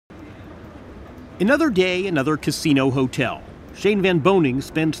Another day, another casino hotel. Shane Van Boening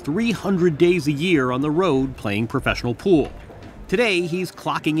spends 300 days a year on the road playing professional pool. Today, he's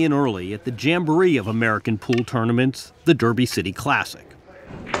clocking in early at the jamboree of American pool tournaments, the Derby City Classic.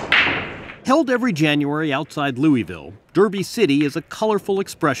 Held every January outside Louisville, Derby City is a colorful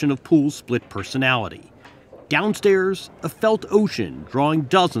expression of pool's split personality. Downstairs, a felt ocean drawing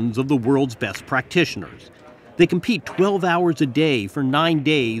dozens of the world's best practitioners. They compete 12 hours a day for 9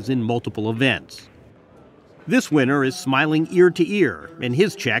 days in multiple events. This winner is smiling ear to ear, and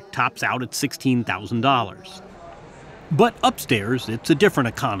his check tops out at $16,000. But upstairs, it's a different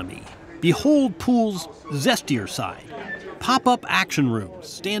economy. Behold pool's zestier side. Pop-up action rooms,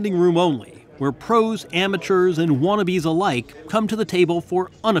 standing room only, where pros, amateurs, and wannabes alike come to the table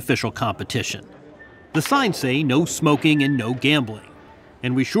for unofficial competition. The signs say no smoking and no gambling,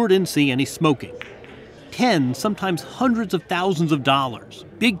 and we sure didn't see any smoking. Tens, sometimes hundreds of thousands of dollars,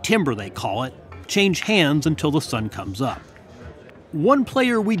 big timber they call it, change hands until the sun comes up. One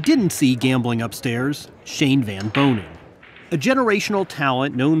player we didn't see gambling upstairs, Shane Van Boening, a generational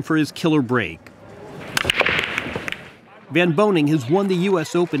talent known for his killer break. Van Boening has won the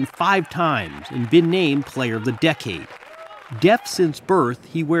U.S. Open 5 times and been named Player of the Decade. Deaf since birth,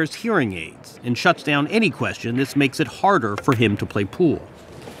 he wears hearing aids and shuts down any question. This makes it harder for him to play pool.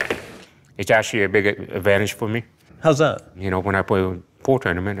 It's actually a big advantage for me. How's that? You know, when I play a pool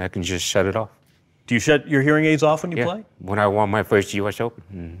tournament, I can just shut it off. Do you shut your hearing aids off when you play? When I won my first U.S.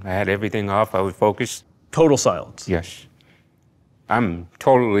 Open, I had everything off. I was focused. Total silence? Yes. I'm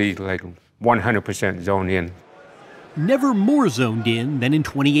totally, 100% zoned in. Never more zoned in than in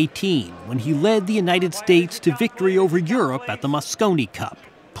 2018, when he led the United States to victory over Europe at the Mosconi Cup,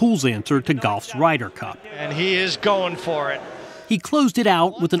 pool's answer to golf's Ryder Cup. And he is going for it. He closed it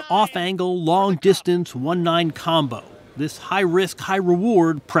out with an off-angle, long-distance 1-9 combo. This high-risk,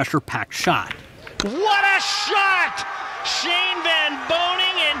 high-reward, pressure-packed shot. What a shot! Shane Van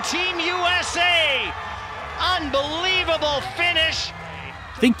Boening and Team USA. Unbelievable finish.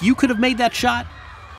 Think you could have made that shot?